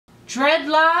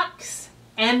Dreadlocks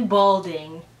and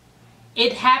balding.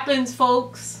 It happens,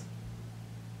 folks.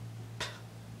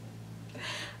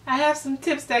 I have some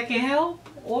tips that can help,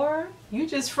 or you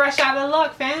just fresh out of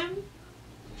luck, fam.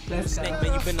 Let's go.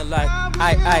 Man, you been alive.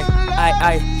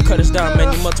 I cut us down,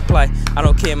 man, you multiply. I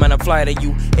don't care, man, I'm flyer than you.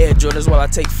 Air Jordans while I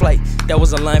take flight. That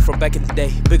was a line from back in the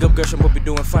day. Big up Gershon, we'll be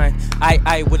doing fine.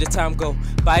 Where the time go?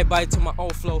 Bye to my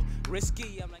own flow.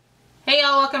 Risky, I'm like. Hey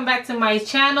y'all, welcome back to my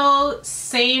channel.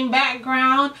 Same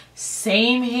background,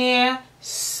 same hair,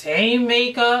 same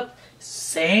makeup,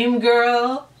 same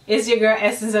girl. It's your girl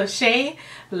Essenceofshay.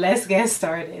 Let's get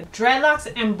started. Dreadlocks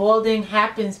and balding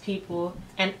happens, people,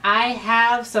 and I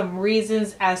have some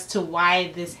reasons as to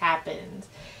why this happens.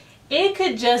 It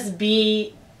could just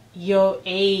be your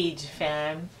age,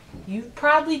 fam. You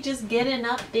probably just getting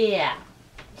up there.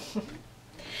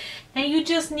 And you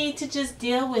just need to just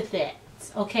deal with it,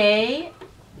 okay?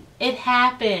 It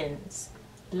happens.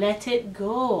 Let it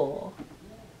go.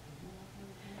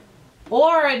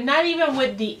 Or not even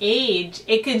with the age,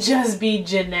 it could just be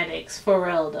genetics, for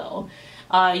real though.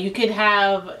 You could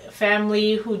have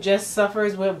family who just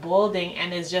suffers with balding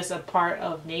and is just a part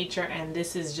of nature, and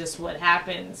this is just what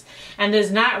happens. And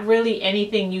there's not really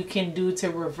anything you can do to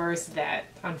reverse that,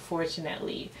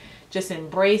 unfortunately. Just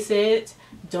embrace it.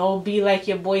 Don't be like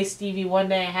your boy Stevie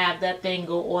Wonder and have that thing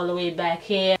go all the way back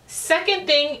here. Second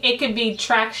thing, it could be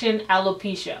traction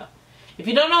alopecia. If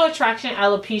you don't know what traction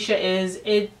alopecia is,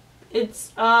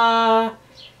 it's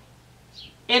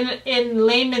in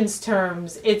layman's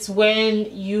terms, it's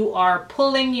when you are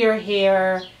pulling your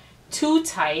hair too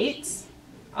tight,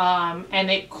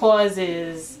 and it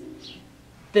causes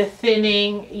the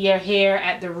thinning, your hair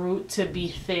at the root to be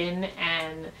thin,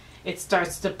 and it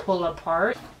starts to pull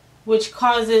apart, which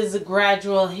causes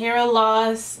gradual hair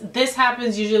loss. This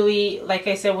happens usually, like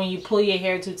I said, when you pull your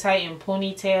hair too tight in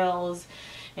ponytails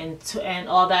and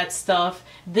all that stuff.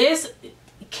 This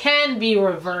can be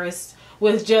reversed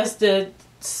with just the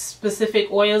specific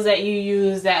oils that you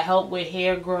use that help with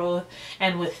hair growth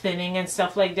and with thinning and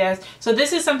stuff like that. So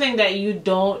this is something that you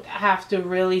don't have to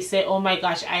really say, oh my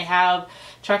gosh, I have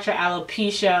traction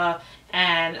alopecia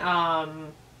and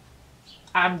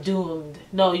I'm doomed.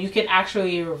 No, you can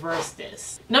actually reverse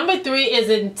this. Number 3 is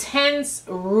intense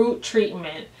root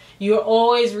treatment. You're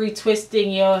always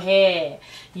retwisting your hair.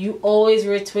 You always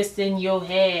retwisting your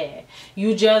hair.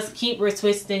 You just keep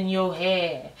retwisting your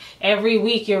hair. Every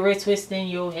week you're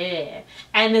retwisting your hair.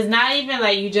 And it's not even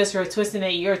like you just retwisting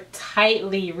it. You're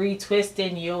tightly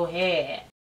retwisting your hair.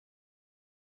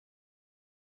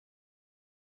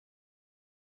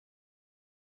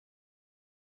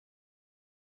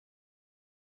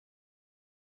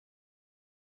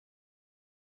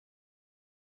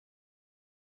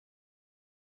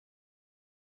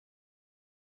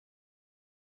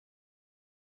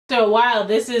 After a while,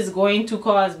 this is going to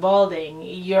cause balding.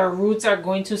 Your roots are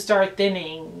going to start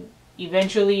thinning.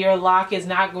 Eventually your lock is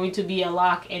not going to be a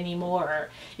lock anymore.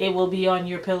 It will be on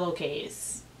your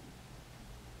pillowcase.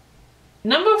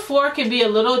 Number 4 can be a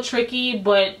little tricky,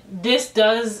 but this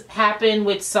does happen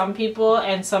with some people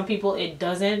and some people it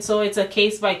doesn't. So it's a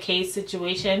case-by-case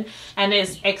situation, and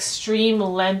it's extreme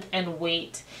length and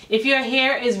weight. If your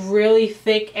hair is really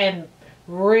thick and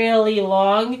really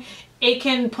long, it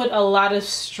can put a lot of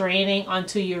straining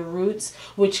onto your roots,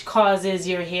 which causes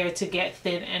your hair to get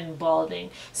thin and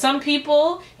balding. Some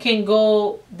people can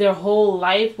go their whole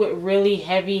life with really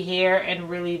heavy hair and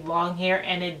really long hair,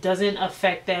 and it doesn't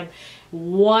affect them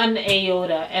one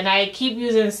iota. And I keep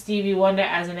using Stevie Wonder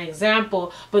as an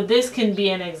example, but this can be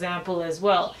an example as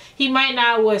well. He might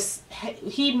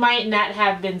not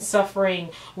have been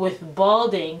suffering with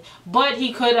balding, but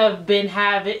he could have been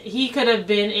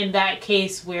in that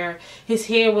case where his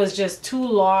hair was just too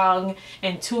long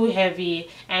and too heavy,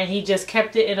 and he just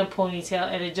kept it in a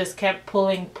ponytail, and it just kept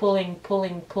pulling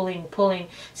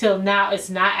till now it's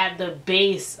not at the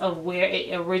base of where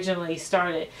it originally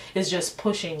started. It's just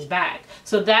pushing back.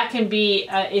 So that can be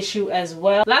an issue as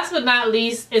well. Last but not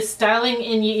least is styling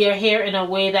in your hair in a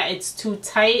way that it's too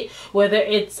tight, whether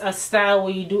it's a style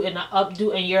where you do in an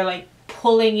updo and you're like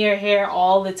pulling your hair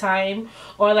all the time,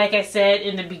 or like I said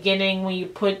in the beginning, when you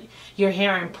put your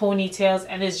hair in ponytails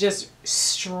and it's just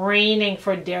straining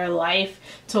for dear life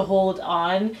to hold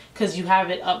on because you have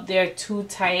it up there too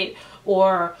tight,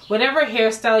 or whatever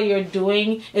hairstyle you're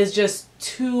doing is just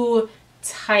too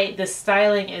tight. The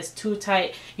styling is too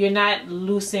tight. You're not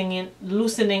loosening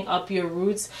up your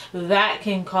roots. That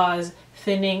can cause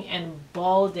thinning and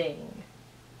balding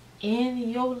in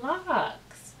your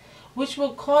locks, which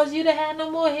will cause you to have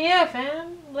no more hair,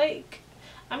 fam. Like,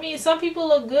 I mean, some people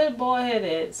look good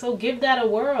bald-headed, so give that a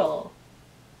whirl.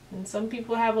 And some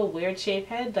people have a weird shaped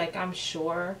head, like I'm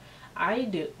sure I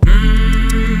do.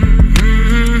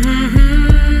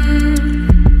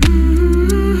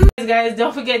 Guys,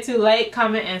 don't forget to like,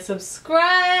 comment, and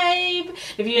subscribe.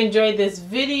 If you enjoyed this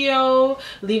video,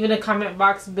 leave in the comment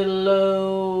box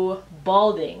below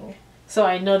balding, so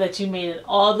I know that you made it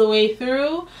all the way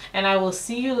through. And I will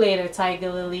see you later,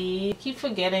 Tiger Lily. I keep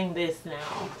forgetting this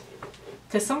now,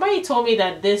 because somebody told me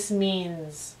that this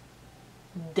means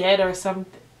dead or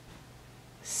something,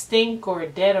 stink or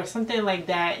dead or something like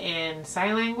that in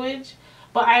sign language,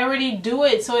 but I already do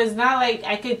it, so it's not like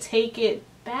I could take it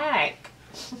back.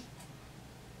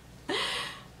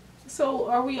 So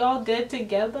are we all dead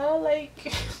together?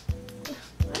 Like,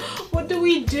 what do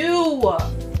we do?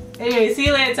 Anyway, see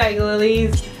you later, Tiger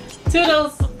Lilies.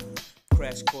 Toodles.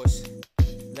 Crash course.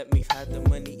 Let me hide the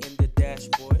money in the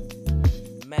dashboard.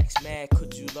 Max mad,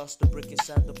 could you lost the brick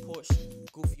inside the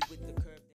Porsche? Goofy with the curve.